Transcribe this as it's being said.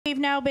We've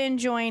now been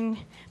joined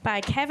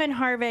by Kevin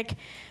Harvick,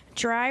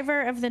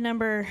 driver of the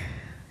number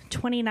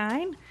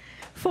 29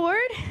 Ford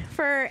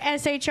for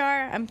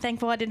SHR. I'm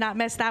thankful I did not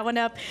mess that one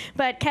up.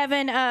 But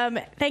Kevin,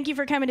 thank you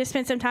for coming to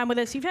spend some time with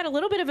us. You've had a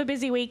little bit of a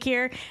busy week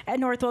here at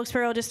North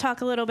Wilkesboro. Just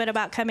talk a little bit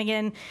about coming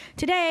in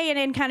today and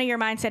then kind of your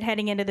mindset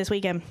heading into this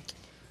weekend.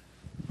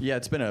 Yeah,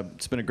 it's been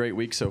a great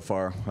week so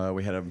far.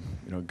 We had a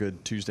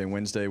good Tuesday,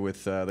 Wednesday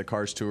with the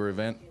Cars Tour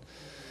event.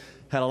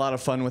 Had a lot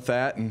of fun with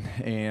that,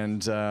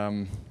 and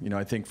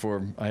I think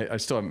I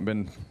still haven't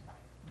been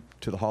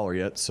to the hauler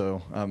yet,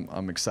 so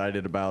I'm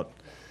excited about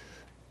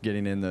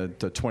getting in the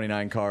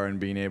 29 car and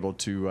being able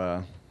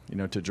to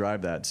to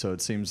drive that. So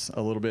it seems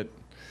a little bit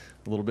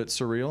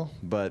surreal,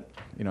 but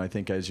I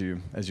think as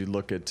you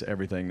look at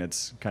everything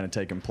that's kind of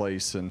taken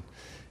place and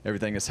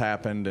everything that's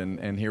happened,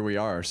 and here we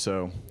are.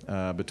 So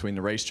between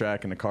the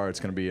racetrack and the car, it's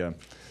going to be a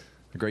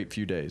great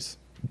few days.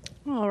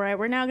 All right,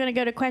 we're now going to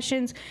go to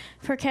questions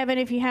for Kevin.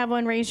 If you have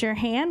one, raise your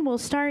hand. We'll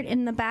start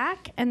in the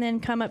back and then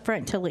come up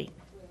front to Lee.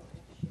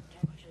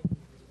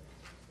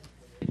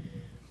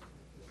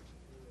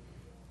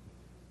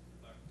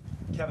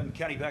 Kevin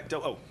Kennybeck.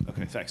 Oh,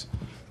 okay, thanks.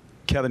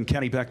 Kevin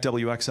Kennybeck,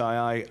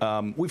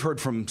 WXII. We've heard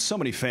from so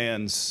many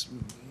fans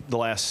the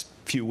last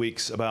few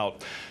weeks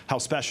about how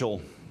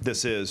special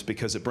this is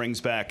because it brings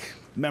back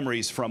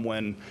memories from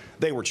when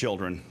they were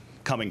children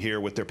coming here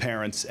with their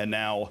parents, and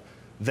now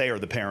they are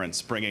the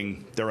parents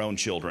bringing their own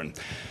children.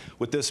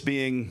 With this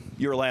being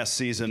your last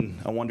season,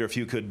 I wonder if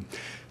you could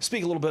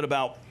speak a little bit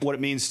about what it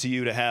means to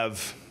you to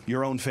have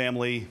your own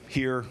family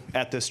here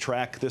at this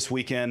track this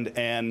weekend,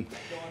 and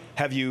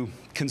have you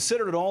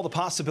considered at all the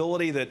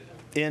possibility that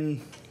in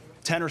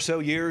 10 or so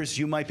years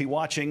you might be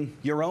watching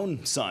your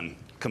own son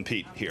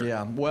compete here?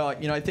 Yeah, well,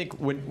 I think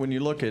when you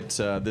look at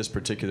this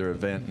particular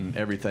event and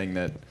everything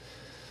that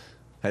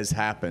has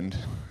happened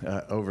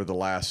over the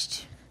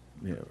last,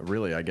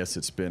 really, I guess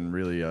it's been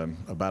really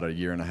about a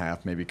year and a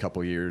half, maybe a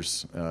couple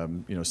years,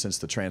 since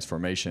the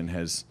transformation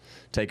has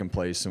taken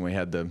place, and we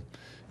had the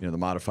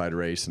modified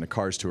race and the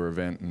Cars Tour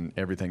event and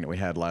everything that we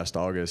had last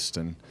August,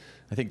 and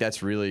I think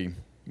that's really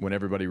when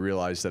everybody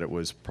realized that it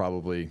was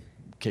probably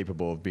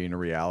capable of being a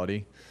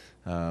reality.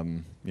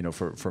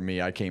 For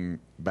me, I came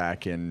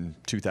back in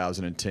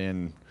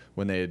 2010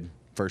 when they had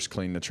first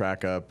cleaned the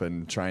track up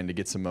and trying to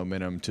get some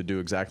momentum to do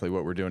exactly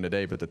what we're doing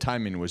today, but the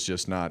timing was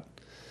just not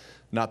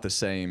the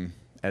same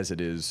as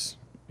it is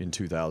in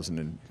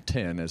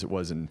 2010 as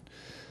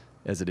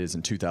it is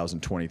in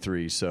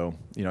 2023. So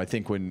I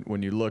think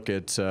when you look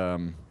at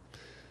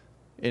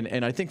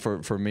and I think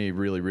for me,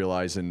 really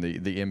realizing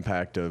the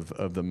impact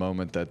of the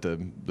moment that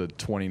the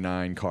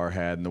 29 car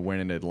had and the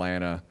win in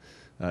Atlanta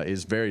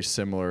is very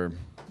similar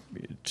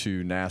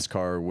to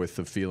NASCAR, with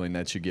the feeling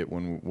that you get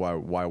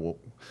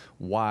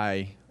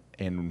why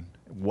and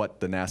what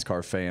the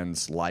NASCAR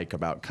fans like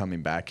about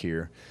coming back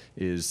here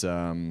is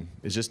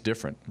just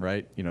different,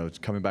 right? It's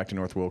coming back to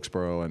North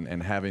Wilkesboro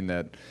and having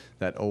that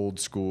old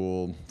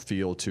school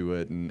feel to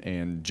it,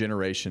 and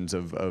generations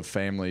of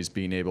families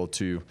being able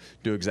to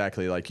do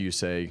exactly like you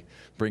say,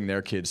 bring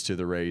their kids to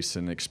the race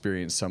and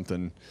experience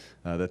something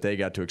that they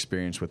got to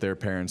experience with their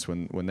parents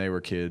when they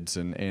were kids,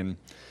 and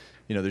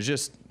there's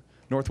just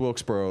North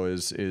Wilkesboro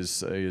is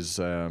it's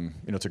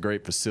a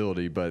great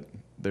facility, but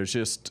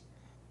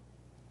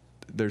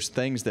there's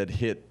things that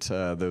hit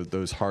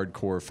those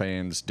hardcore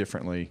fans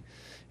differently,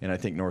 and I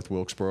think North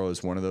Wilkesboro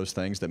is one of those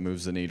things that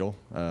moves the needle.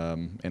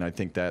 And I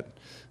think that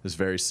is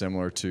very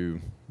similar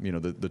to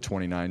the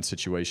 29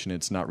 situation.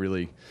 It's not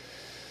really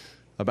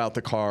about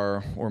the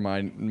car or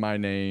my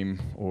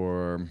name,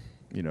 or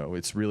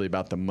it's really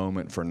about the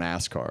moment for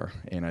NASCAR.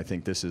 And I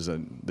think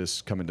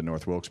this coming to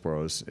North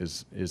Wilkesboro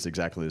is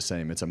exactly the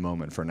same. It's a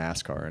moment for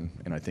NASCAR,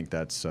 and I think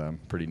that's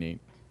pretty neat.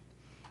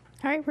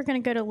 All right, we're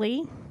going to go to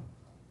Lee.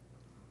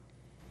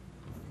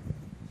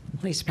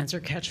 Lee Spencer,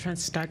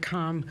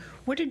 catchfence.com.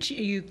 What did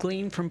you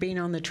glean from being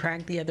on the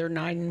track the other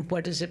night, and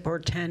what does it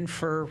portend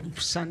for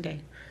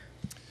Sunday?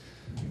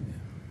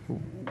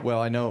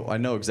 Well, I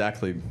know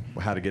exactly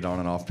how to get on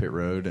and off pit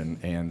road, and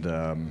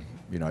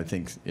I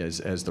think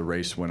as the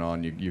race went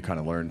on, you kind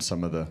of learned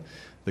some of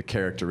the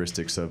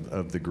characteristics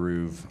of the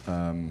groove.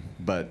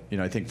 But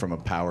I think from a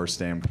power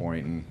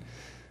standpoint and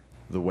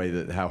the way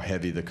that how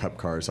heavy the Cup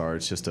cars are,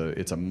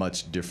 it's a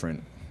much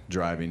different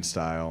driving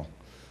style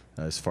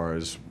as far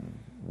as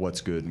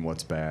what's good and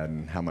what's bad,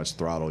 and how much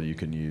throttle you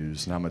can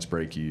use and how much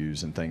brake you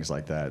use and things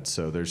like that.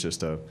 So there's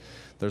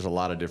a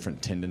lot of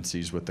different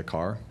tendencies with the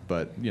car,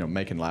 but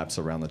making laps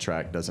around the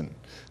track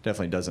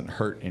definitely doesn't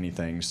hurt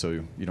anything,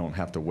 so you don't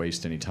have to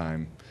waste any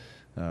time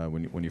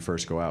when you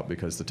first go out,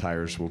 because the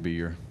tires will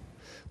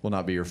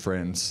not be your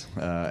friends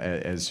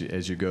as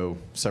you go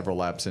several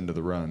laps into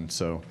the run.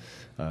 So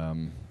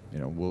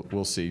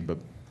we'll see, but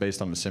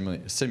based on the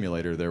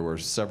simulator, there were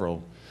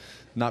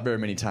not very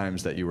many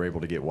times that you were able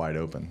to get wide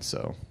open.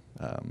 So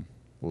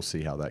we'll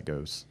see how that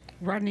goes.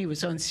 Rodney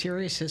was on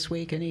Sirius this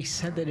week, and he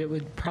said that it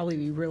would probably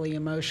be really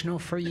emotional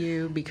for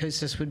you because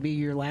this would be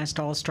your last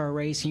All-Star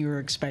race, and you were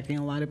expecting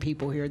a lot of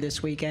people here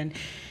this weekend.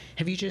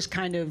 Have you just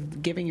kind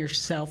of given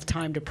yourself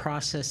time to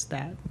process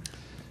that?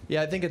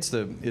 Yeah, I think it's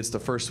the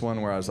first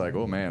one where I was like,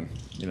 oh man,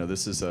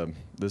 this is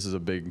a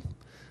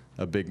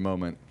big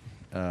moment,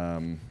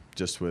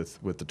 just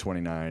with the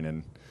 29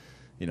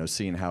 and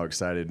seeing how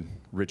excited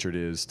Richard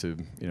is to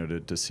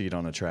see it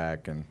on the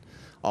track and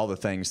all the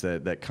things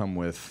that come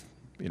with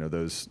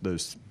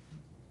those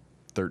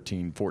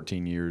 13,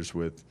 14 years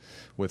with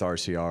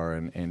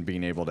RCR and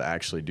being able to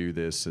actually do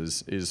this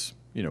is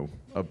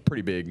a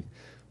pretty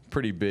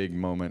big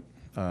moment.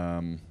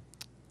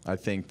 I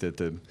think that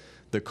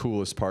the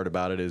coolest part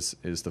about it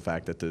is the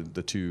fact that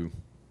the two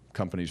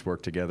companies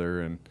work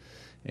together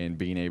and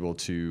being able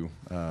to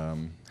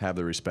have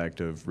the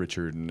respect of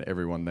Richard and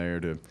everyone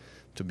there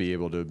to be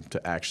able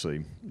to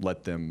actually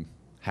let them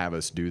have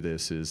us do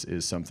this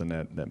is something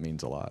that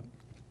means a lot.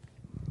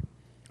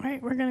 All right,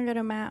 we're going to go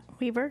to Matt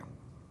Weaver.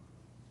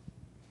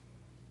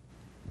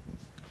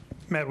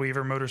 Matt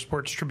Weaver,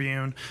 Motorsports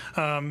Tribune.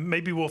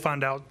 Maybe we'll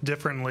find out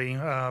differently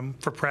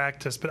for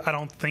practice, but I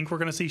don't think we're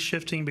going to see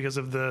shifting because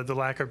of the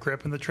lack of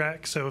grip in the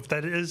track. So if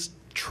that is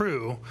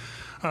true,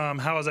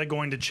 how is that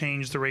going to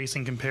change the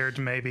racing compared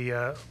to maybe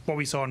what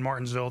we saw in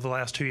Martinsville the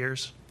last 2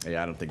 years?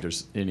 Yeah, I don't think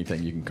there's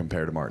anything you can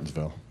compare to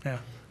Martinsville. Yeah.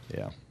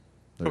 Yeah.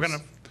 What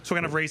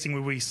kind of racing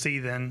would we see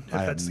then? If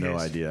I that's have the no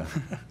case? idea.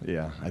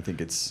 Yeah, I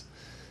think it's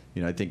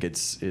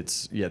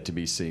yet to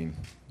be seen.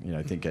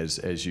 I think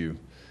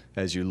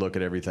as you look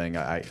at everything,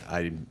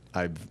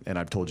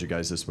 I've told you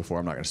guys this before.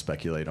 I'm not going to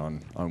speculate on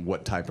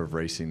what type of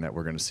racing that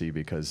we're going to see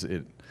because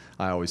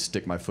I always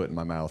stick my foot in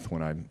my mouth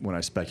when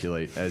I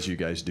speculate, as you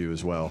guys do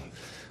as well.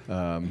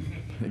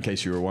 In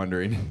case you were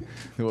wondering,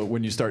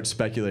 when you start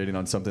speculating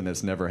on something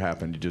that's never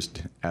happened, you're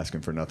just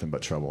asking for nothing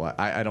but trouble.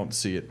 I don't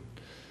see it.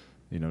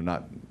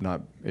 Not.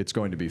 It's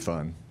going to be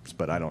fun,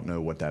 but I don't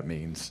know what that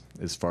means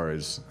as far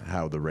as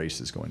how the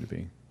race is going to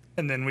be.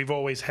 And then we've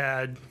always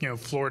had,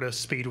 Florida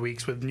Speed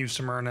Weeks with New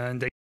Smyrna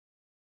and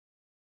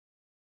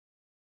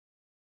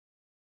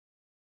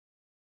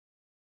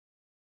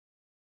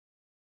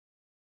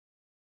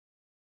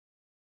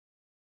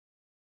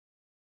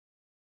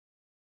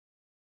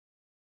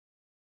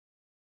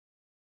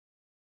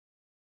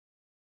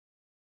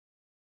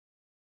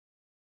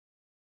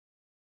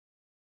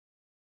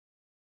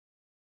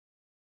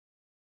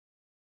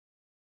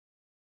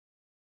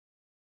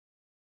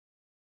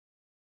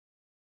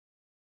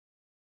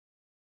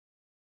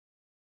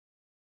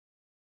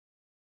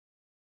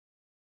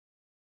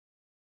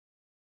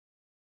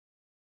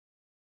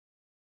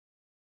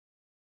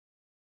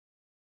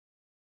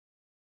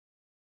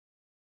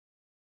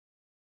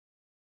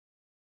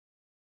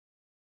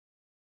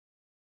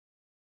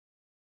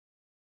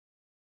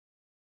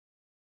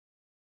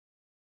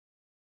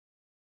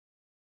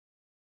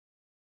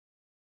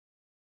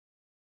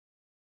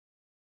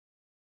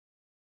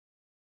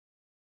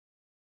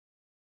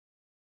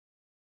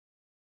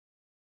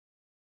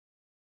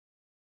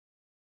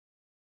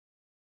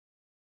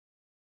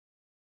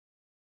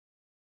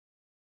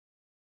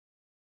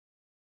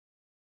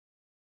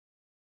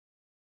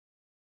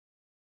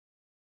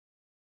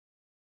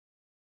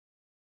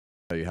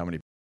Tell you how many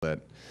people that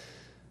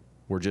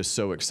were just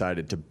so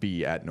excited to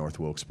be at North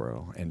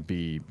Wilkesboro and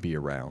be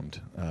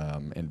around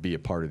and be a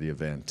part of the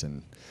event.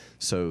 And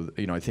so,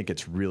 I think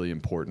it's really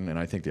important, and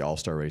I think the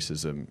All-Star race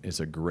is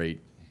a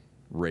great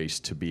race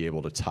to be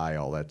able to tie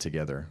all that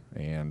together.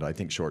 And I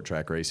think short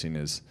track racing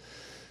is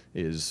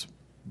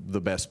the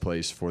best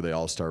place for the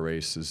All-Star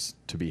race is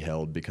to be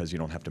held because you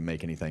don't have to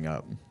make anything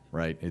up,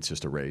 right? It's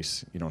just a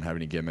race. You don't have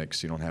any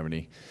gimmicks. You don't have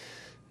any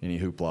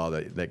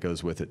hoopla that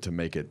goes with it to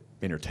make it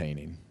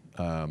entertaining.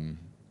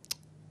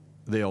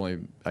 The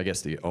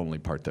only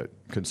part that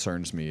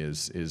concerns me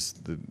is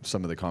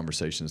some of the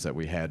conversations that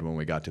we had when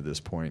we got to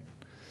this point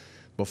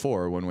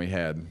before, when we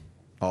had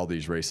all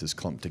these races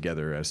clumped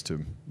together as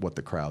to what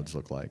the crowds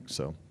look like.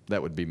 So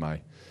that would be my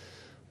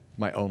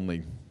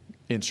only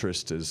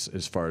interest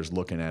as far as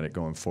looking at it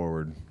going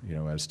forward,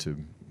 as to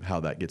how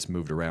that gets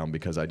moved around,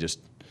 because I just,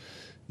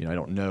 I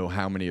don't know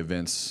how many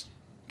events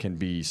can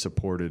be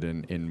supported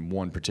in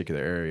one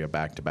particular area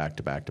back to back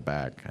to back to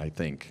back. I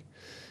think,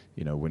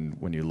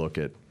 when you look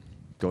at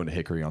going to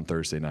Hickory on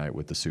Thursday night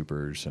with the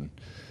Supers and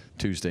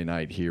Tuesday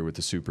night here with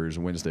the Supers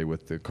and Wednesday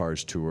with the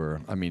Cars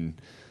Tour, I mean,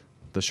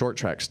 the short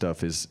track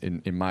stuff is,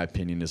 in my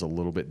opinion, is a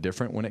little bit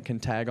different when it can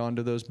tag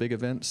onto those big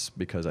events,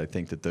 because I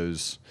think that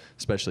those,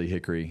 especially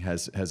Hickory,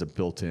 has a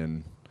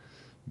built-in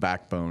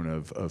backbone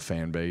of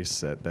fan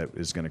base that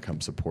is going to come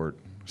support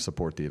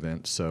the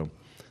event. So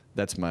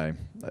that's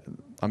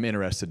I'm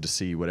interested to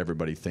see what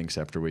everybody thinks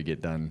after we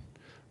get done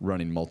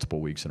running multiple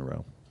weeks in a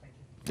row.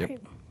 Yep. Great.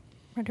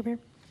 Right over here.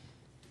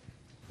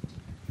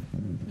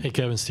 Hey,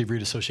 Kevin, Steve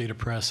Reed, Associated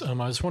Press. I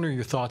was wondering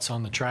your thoughts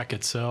on the track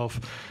itself.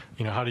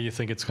 How do you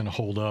think it's going to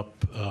hold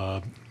up,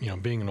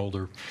 being an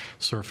older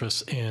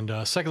surface? And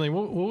secondly,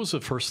 what was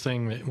the first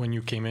thing that when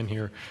you came in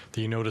here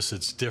that you noticed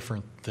it's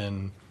different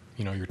than,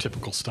 your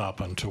typical stop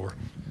on tour?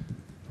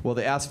 Well,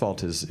 the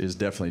asphalt is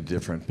definitely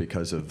different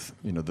because of,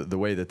 the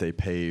way that they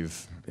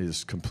pave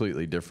is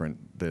completely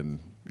different than,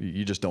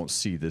 you just don't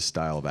see this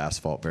style of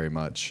asphalt very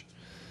much.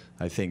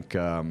 I think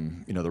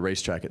the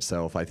racetrack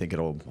itself, I think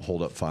it'll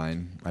hold up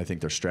fine. I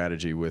think their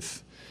strategy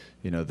with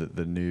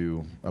the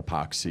new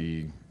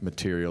epoxy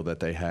material that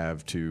they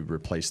have to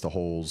replace the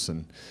holes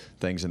and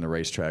things in the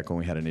racetrack. When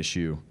we had an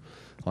issue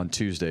on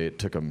Tuesday, it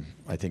took them,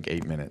 I think,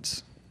 8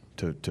 minutes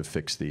to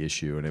fix the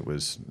issue, and it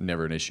was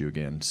never an issue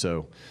again.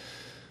 So,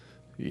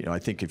 I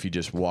think if you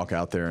just walk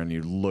out there and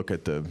you look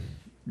at the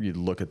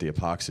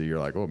epoxy, you're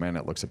like, oh man,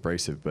 that looks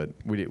abrasive. But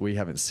we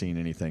haven't seen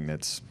anything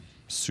that's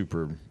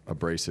super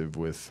abrasive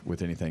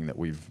with anything that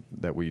we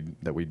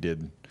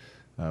did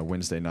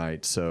Wednesday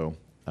night. So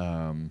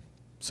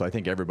I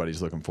think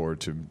everybody's looking forward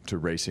to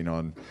racing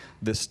on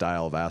this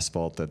style of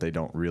asphalt that they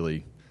don't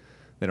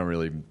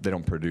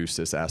produce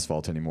this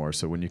asphalt anymore.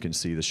 So when you can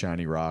see the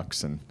shiny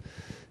rocks and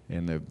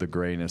the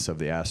grayness of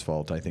the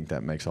asphalt, I think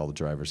that makes all the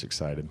drivers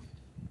excited.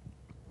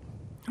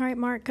 All right,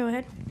 Mark, go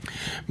ahead.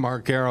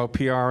 Mark Garrow,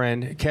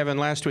 PRN. Kevin,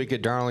 last week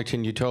at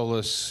Darlington, you told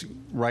us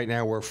right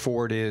now where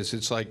Ford is,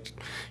 it's like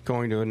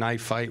going to a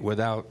knife fight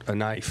without a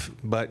knife.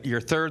 But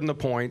you're third in the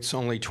points,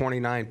 only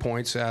 29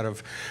 points out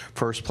of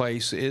first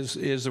place.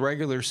 Is the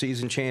regular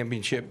season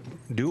championship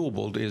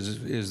doable?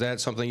 Is that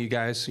something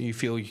you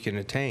feel you can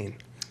attain?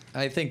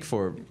 I think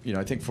for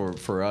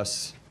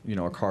us,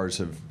 our cars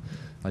have.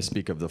 I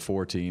speak of the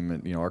 4 team,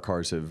 and our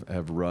cars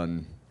have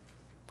run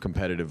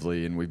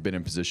competitively, and we've been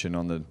in position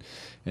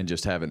and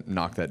just haven't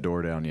knocked that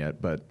door down yet.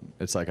 But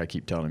it's like I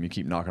keep telling them, you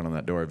keep knocking on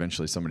that door,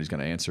 eventually somebody's going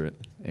to answer it.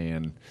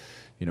 And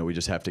we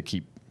just have to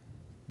keep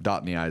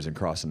dotting the I's and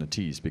crossing the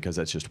T's, because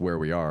that's just where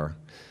we are.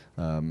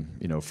 From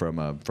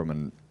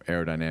an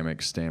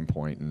aerodynamic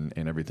standpoint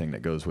and everything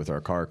that goes with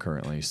our car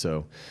currently.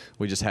 So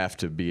we just have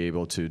to be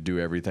able to do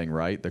everything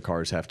right. The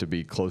cars have to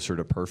be closer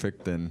to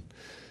perfect than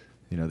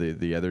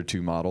the other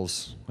 2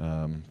 models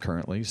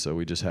currently. So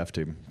we just have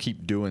to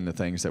keep doing the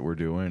things that we're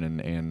doing,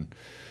 and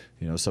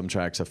some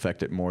tracks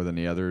affect it more than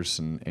the others,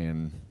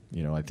 and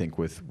I think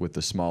with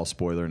the small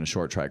spoiler and the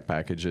short track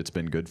package, it's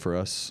been good for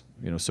us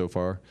so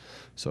far.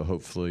 So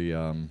hopefully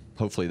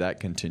that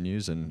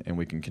continues, and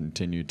we can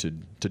continue to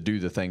do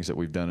the things that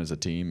we've done as a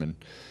team and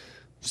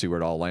see where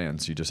it all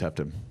lands. You just have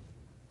to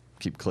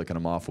keep clicking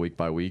them off week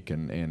by week,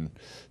 and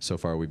so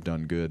far we've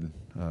done good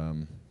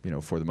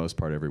for the most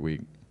part every week.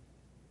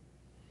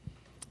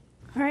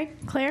 All right,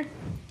 Claire.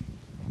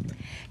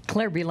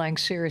 Claire B. Lang,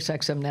 Sirius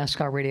XM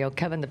NASCAR Radio.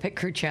 Kevin, the pit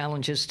crew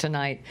challenges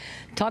tonight.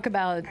 Talk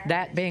about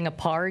that being a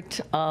part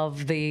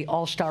of the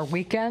All-Star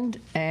Weekend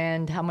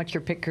and how much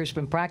your pit crew's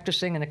been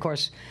practicing, and of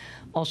course,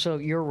 also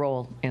your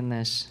role in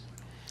this.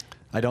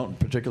 I don't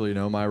particularly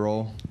know my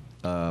role,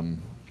 but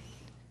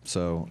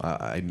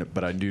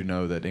I do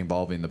know that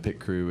involving the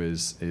pit crew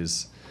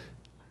is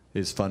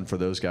fun for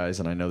those guys,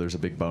 and I know there's a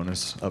big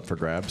bonus up for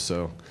grabs.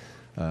 So.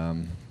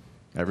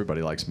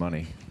 Everybody likes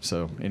money,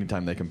 so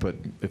anytime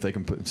if they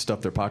can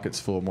stuff their pockets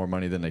full of more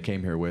money than they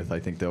came here with, I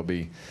think they'll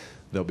be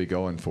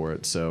going for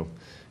it. So,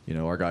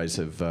 our guys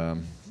have, for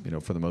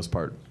the most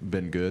part,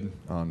 been good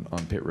on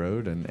pit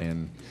road,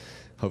 and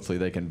hopefully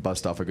they can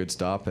bust off a good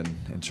stop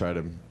and try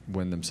to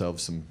win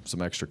themselves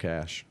some extra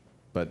cash.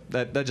 But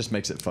that just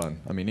makes it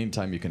fun. I mean,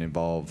 anytime you can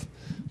involve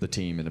the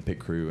team and the pit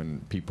crew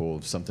and people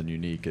of something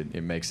unique,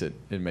 it makes it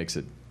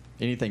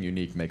anything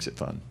unique makes it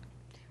fun.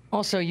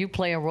 Also, you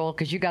play a role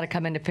because you got to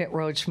come into pit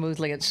road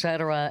smoothly, et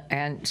cetera.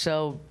 And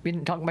so we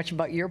didn't talk much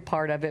about your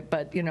part of it,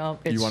 but,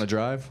 it's... You want to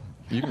drive?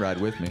 You can ride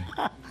with me.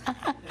 I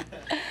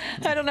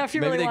don't know if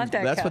you really want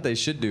that. That's what they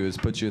should do, is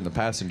put you in the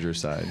passenger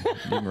side.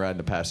 You can ride in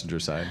the passenger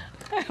side.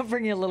 I'll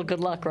bring you a little good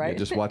luck, right? Yeah,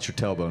 just watch your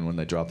tailbone when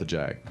they drop the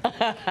jack.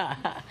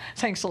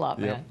 Thanks a lot,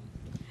 man. Yep.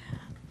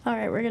 All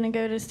right, we're going to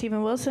go to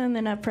Stephen Wilson,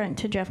 then up front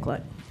to Jeff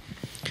Glutt.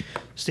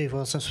 Steve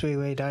Wilson,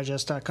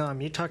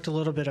 SpeedwayDigest.com. You talked a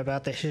little bit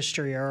about the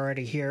history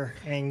already here,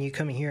 and you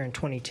coming here in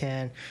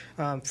 2010.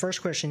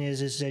 First question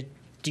is that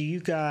do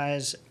you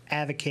guys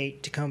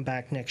advocate to come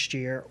back next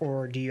year,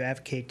 or do you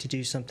advocate to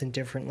do something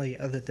differently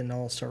other than the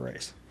All-Star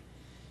race?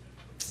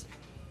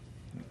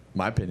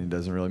 My opinion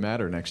doesn't really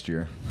matter next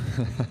year.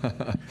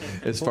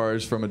 As far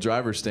as from a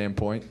driver's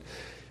standpoint,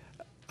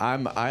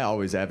 I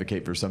always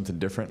advocate for something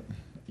different.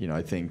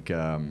 I think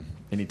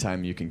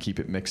anytime you can keep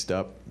it mixed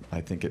up, I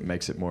think it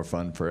makes it more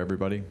fun for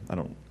everybody. I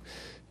don't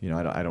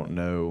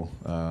know.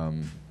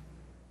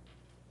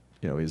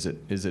 Is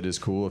it as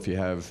cool if you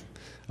have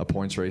a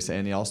points race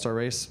and the All-Star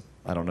race?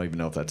 I don't even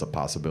know if that's a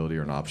possibility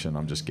or an option.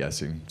 I'm just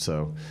guessing.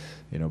 So,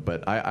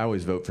 but I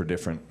always vote for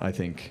different. I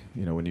think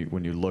when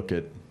you look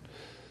at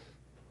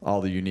all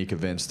the unique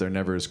events, they're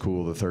never as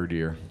cool the third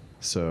year.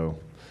 So,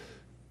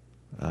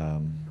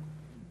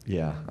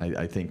 yeah,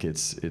 I think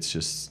it's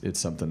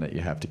something that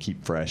you have to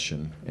keep fresh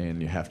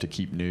and you have to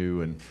keep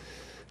new,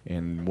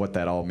 and what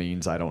that all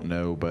means, I don't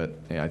know, but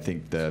I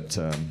think that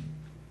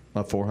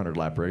a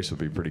 400-lap race would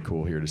be pretty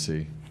cool here to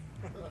see.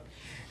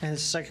 And the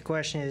second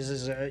question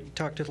is you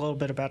talked a little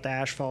bit about the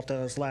asphalt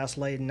that was last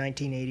laid in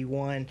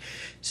 1981.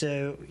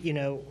 So,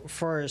 as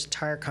far as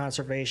tire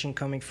conservation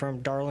coming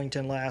from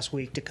Darlington last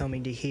week to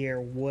coming to here,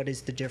 what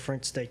is the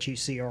difference that you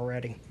see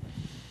already?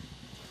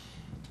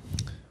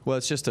 Well,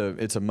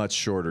 it's a much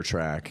shorter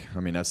track.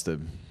 I mean, that's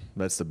the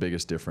That's the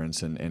biggest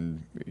difference.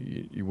 And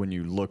when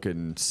you look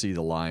and see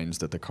the lines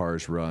that the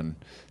cars run,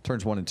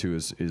 turns 1 and 2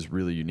 is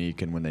really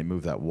unique. And when they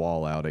move that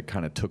wall out, it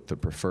kind of took the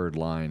preferred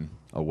line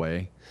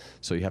away.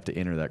 So you have to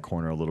enter that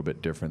corner a little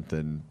bit different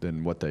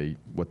than what they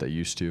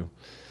used to,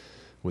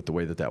 with the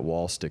way that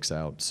wall sticks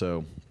out.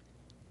 So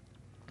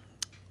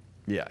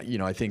yeah,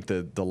 I think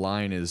the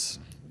line is,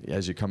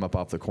 as you come up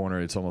off the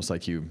corner, it's almost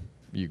like you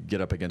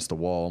get up against the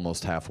wall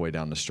almost halfway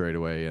down the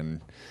straightaway,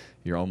 and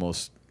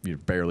you're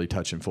barely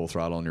touching full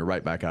throttle, and you're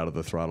right back out of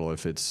the throttle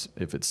if it's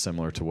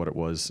similar to what it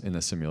was in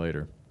the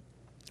simulator,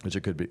 which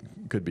it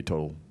could be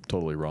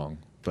totally wrong.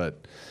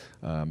 But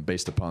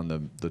based upon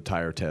the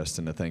tire test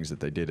and the things that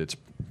they did, it's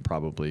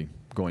probably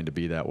going to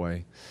be that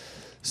way.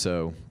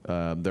 So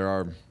there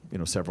are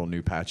several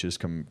new patches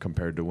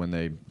compared to when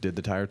they did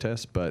the tire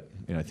test, but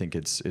I think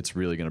it's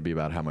really going to be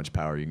about how much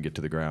power you can get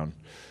to the ground,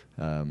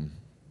 and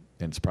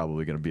it's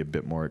probably going to be a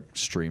bit more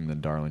extreme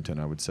than Darlington,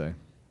 I would say.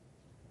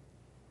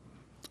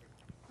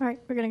 All right,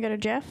 we're going to go to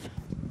Jeff.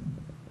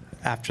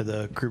 After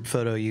the group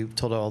photo, you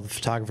told all the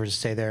photographers to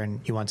stay there, and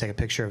you want to take a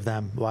picture of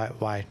them.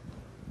 Why?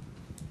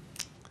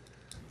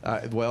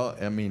 Well,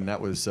 I mean, that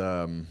was,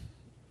 I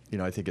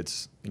think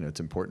it's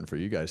important for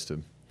you guys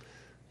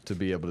to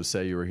be able to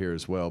say you were here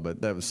as well.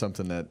 But that was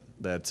something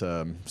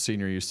that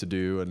Senior used to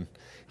do, and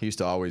he used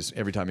to always,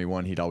 every time he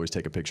won, he'd always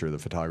take a picture of the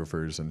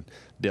photographers, and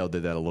Dale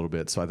did that a little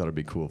bit. So I thought it'd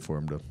be cool for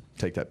him to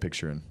take that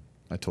picture, and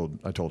I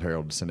told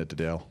Harold to send it to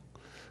Dale.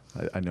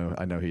 I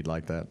know he'd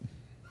like that.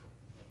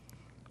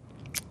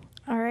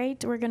 All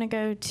right, we're going to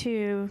go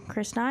to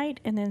Chris Knight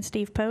and then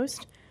Steve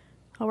Post.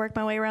 I'll work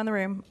my way around the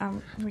room.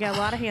 We got a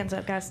lot of hands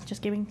up, guys.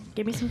 Just give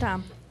me some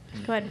time.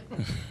 Go ahead.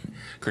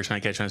 Chris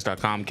Knight,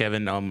 catchfence.com.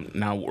 Kevin,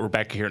 now we're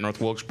back here at North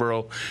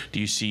Wilkesboro.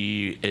 Do you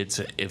see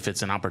if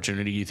it's an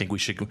opportunity, you think we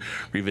should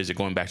revisit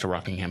going back to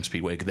Rockingham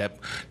Speedway? That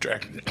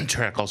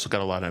track also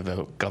got a lot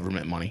of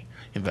government money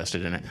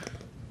invested in it.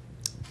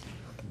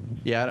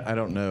 Yeah, I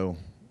don't know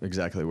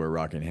exactly where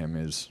Rockingham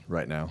is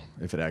right now.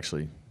 Did it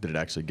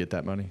actually get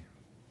that money?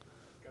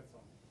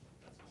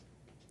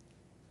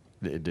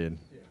 It did.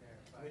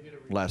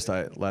 Last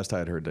I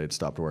had heard, they'd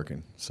stopped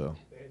working. So.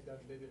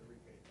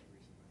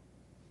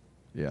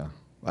 Yeah,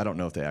 I don't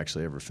know if they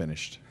actually ever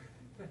finished.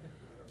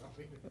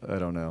 I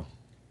don't know.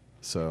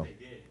 So.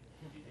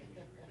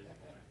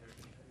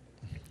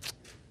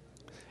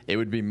 It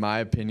would be my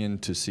opinion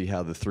to see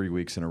how the 3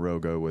 weeks in a row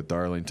go with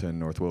Darlington,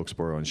 North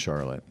Wilkesboro, and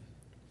Charlotte.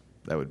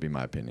 That would be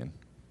my opinion.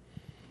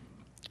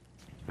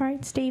 All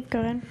right, Steve,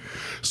 go ahead.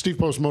 Steve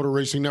Post, Motor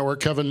Racing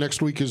Network. Kevin,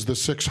 next week is the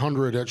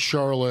 600 at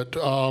Charlotte.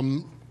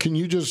 Can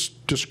you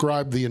just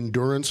describe the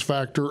endurance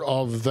factor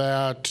of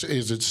that?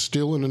 Is it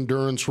still an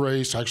endurance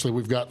race? Actually,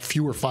 we've got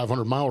fewer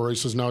 500-mile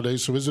races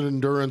nowadays, so is it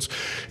endurance?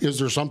 Is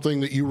there something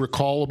that you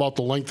recall about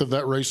the length of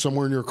that race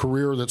somewhere in your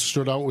career that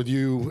stood out with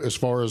you as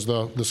far as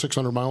the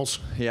 600 miles?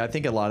 Yeah, I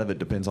think a lot of it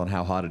depends on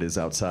how hot it is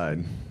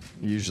outside.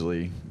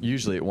 Usually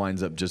it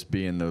winds up just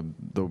being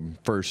the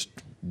first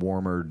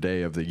warmer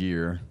day of the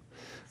year.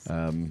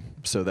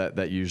 So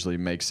that usually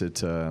makes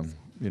it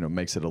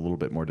makes it a little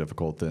bit more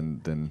difficult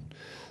than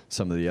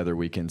some of the other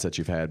weekends that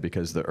you've had,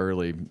 because the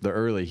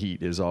early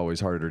heat is always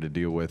harder to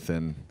deal with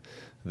than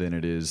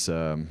it is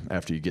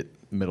after you get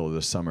middle of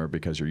the summer,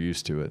 because you're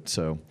used to it.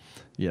 So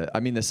yeah, I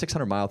mean, the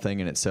 600-mile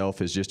thing in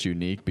itself is just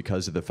unique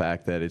because of the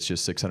fact that it's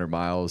just 600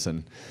 miles,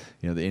 and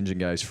the engine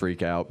guys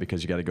freak out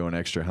because you got to go an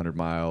extra 100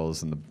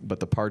 miles, but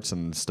the parts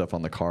and stuff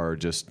on the car are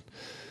just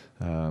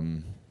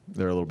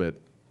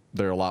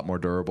they're a lot more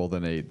durable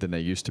than they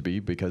used to be,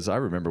 because I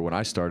remember when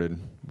I started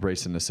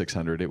racing the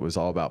 600, it was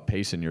all about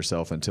pacing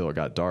yourself until it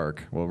got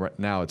dark. Well, right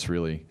now there's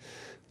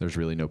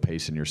really no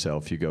pacing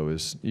yourself. You go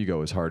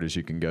as hard as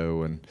you can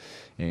go,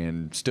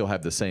 and still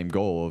have the same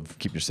goal of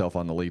keeping yourself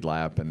on the lead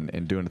lap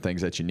and doing the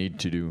things that you need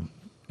to do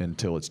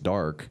until it's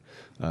dark.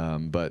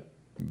 But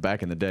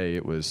back in the day,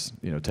 it was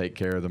take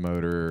care of the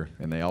motor,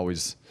 and they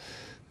always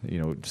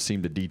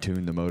seemed to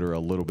detune the motor a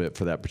little bit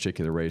for that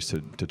particular race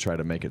to try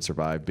to make it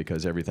survive,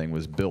 because everything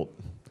was built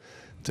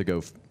to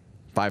go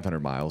 500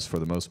 miles for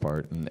the most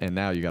part, and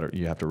now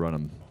you have to run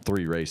them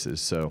 3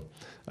 races. So,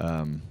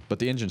 but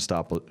the engine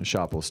shop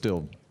will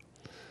still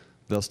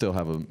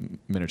have a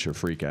miniature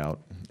freak out,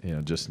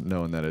 just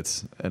knowing that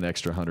it's an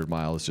extra 100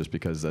 miles just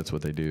because that's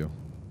what they do.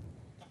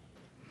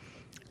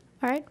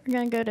 All right, we're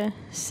going to go to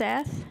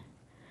Seth,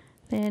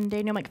 then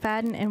Daniel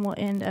McFadden, and we'll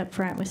end up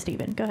front with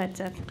Steven. Go ahead,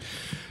 Seth.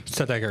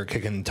 Seth Egger,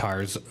 Kicking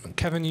Tires.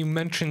 Kevin, you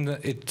mentioned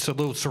that it's a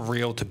little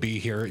surreal to be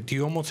here. Do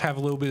you almost have a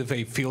little bit of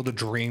a Field of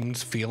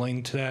Dreams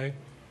feeling today?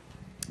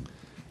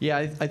 Yeah,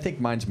 I think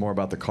mine's more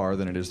about the car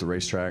than it is the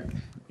racetrack.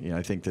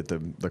 I think that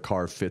the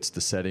car fits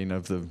the setting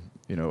of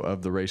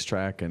the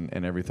racetrack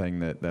and everything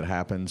that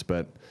happens.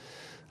 But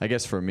I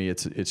guess for me,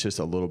 it's just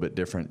a little bit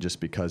different, just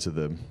because of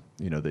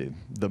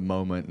the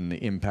moment and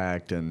the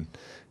impact and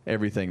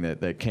everything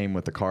that came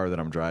with the car that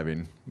I'm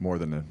driving.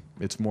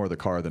 It's more the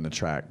car than the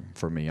track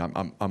for me.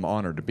 I'm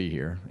honored to be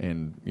here,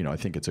 and I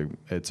think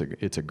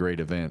it's a great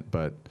event.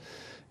 But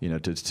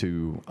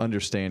to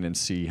understand and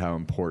see how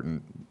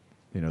important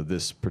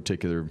this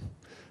particular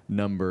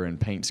number and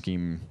paint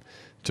scheme.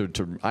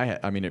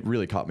 I mean, it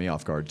really caught me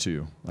off guard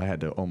too. I had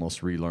to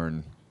almost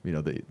relearn,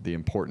 the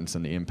importance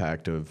and the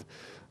impact of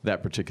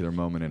that particular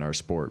moment in our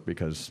sport,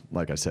 because,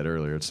 like I said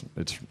earlier,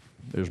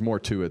 there's more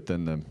to it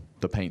than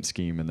the paint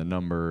scheme and the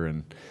number,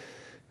 and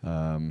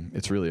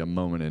it's really a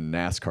moment in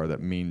NASCAR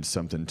that means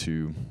something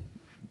to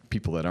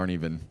people that aren't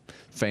even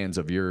fans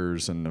of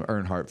yours, and the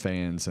Earnhardt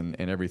fans, and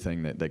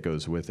everything that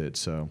goes with it.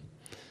 So,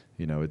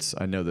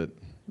 I know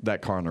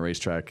that car on the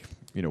racetrack,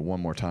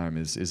 one more time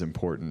is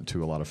important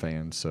to a lot of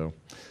fans. So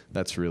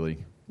that's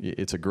really,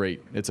 it's a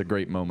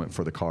great moment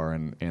for the car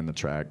and the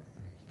track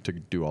to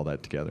do all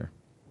that together.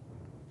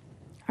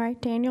 All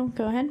right, Daniel,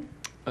 go ahead.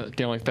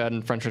 Daniel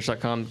McFadden,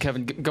 FrenchRich.com.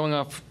 Kevin, going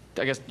off,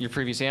 I guess, your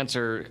previous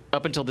answer,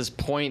 up until this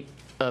point,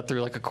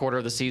 through like a quarter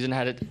of the season,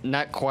 had it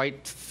not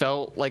quite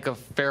felt like a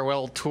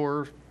farewell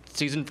tour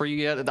season for you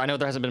yet? I know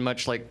there hasn't been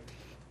much like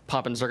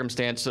pomp and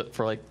circumstance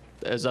for like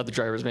as other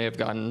drivers may have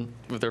gotten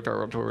with their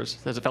farewell tours.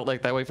 Has it felt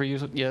like that way for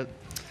you yet?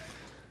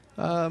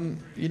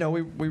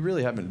 We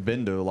really haven't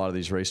been to a lot of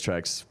these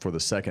racetracks for the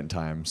second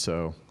time.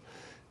 So,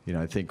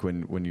 I think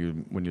when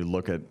you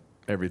look at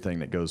everything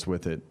that goes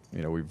with it,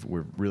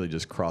 we're really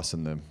just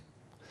crossing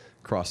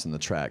the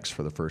tracks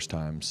for the first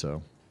time.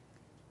 So,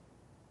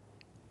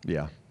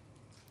 yeah.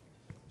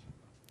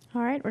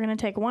 All right, we're going to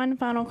take one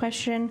final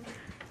question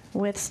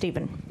with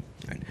Stephen.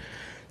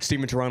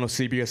 Stephen Toronto,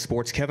 CBS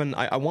Sports. Kevin,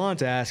 I wanted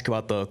to ask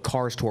about the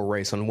Cars Tour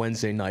race on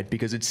Wednesday night,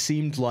 because it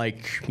seemed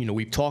like,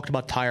 we've talked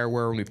about tire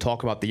wear and we've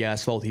talked about the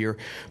asphalt here,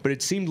 but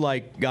it seemed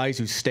like guys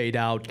who stayed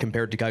out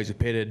compared to guys who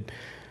pitted,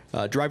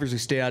 drivers who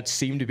stayed out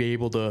seemed to be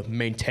able to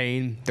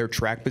maintain their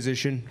track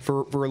position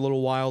for a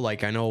little while.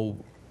 Like, I know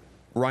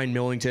Ryan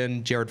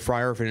Millington, Jared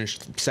Fryer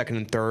finished second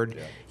and third,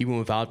 even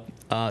without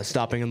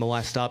stopping in the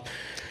last stop.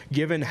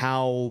 Given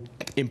how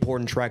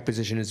important track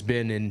position has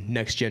been in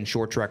next-gen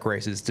short track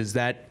races, does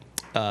that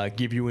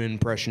give you an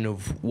impression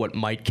of what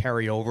might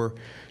carry over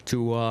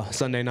to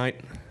Sunday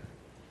night?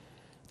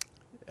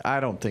 I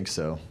don't think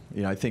so.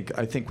 I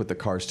think with the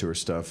Cars Tour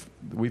stuff,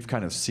 we've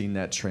kind of seen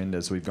that trend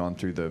as we've gone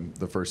through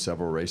the first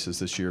several races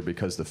this year,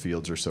 because the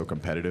fields are so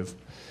competitive,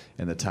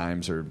 and the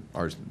times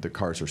the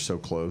cars are so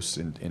close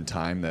in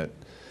time that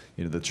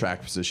the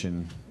track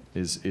position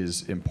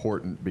is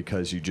important,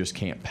 because you just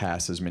can't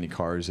pass as many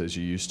cars as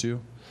you used to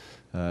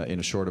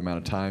in a short amount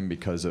of time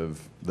because of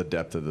the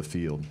depth of the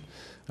field.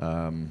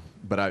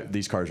 But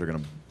these cars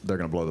they're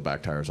gonna blow the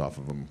back tires off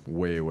of them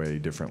way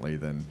differently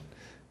than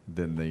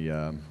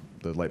the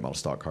late model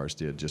stock cars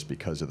did, just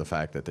because of the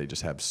fact that they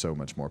just have so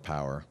much more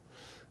power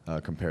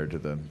compared to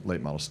the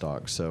late model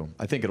stock. So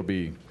I think it'll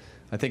be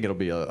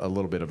a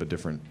little bit of a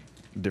different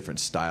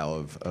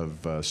style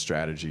of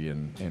strategy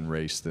and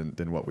race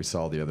than what we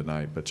saw the other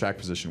night. But track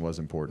position was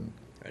important.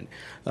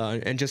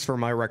 And just for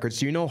my records,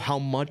 do you know how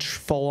much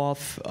fall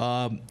off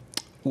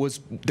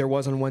there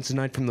was on Wednesday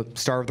night from the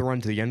start of the run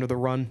to the end of the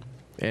run?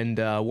 And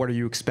what are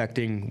you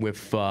expecting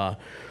with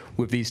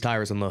these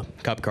tires on the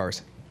Cup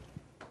cars?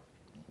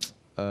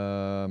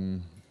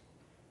 In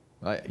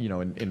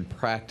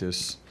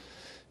practice,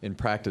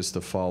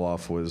 the fall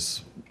off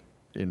was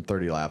in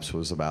 30 laps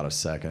was about a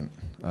second.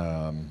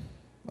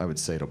 I would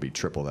say it'll be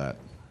triple that,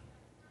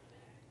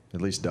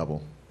 at least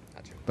double,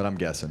 but I'm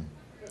guessing.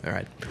 All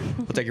right,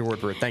 we'll take your word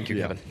for it. Thank you,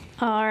 Kevin.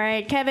 All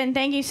right, Kevin,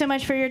 thank you so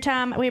much for your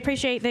time. We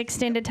appreciate the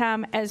extended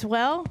time as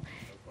well.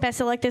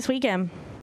 Best of luck this weekend.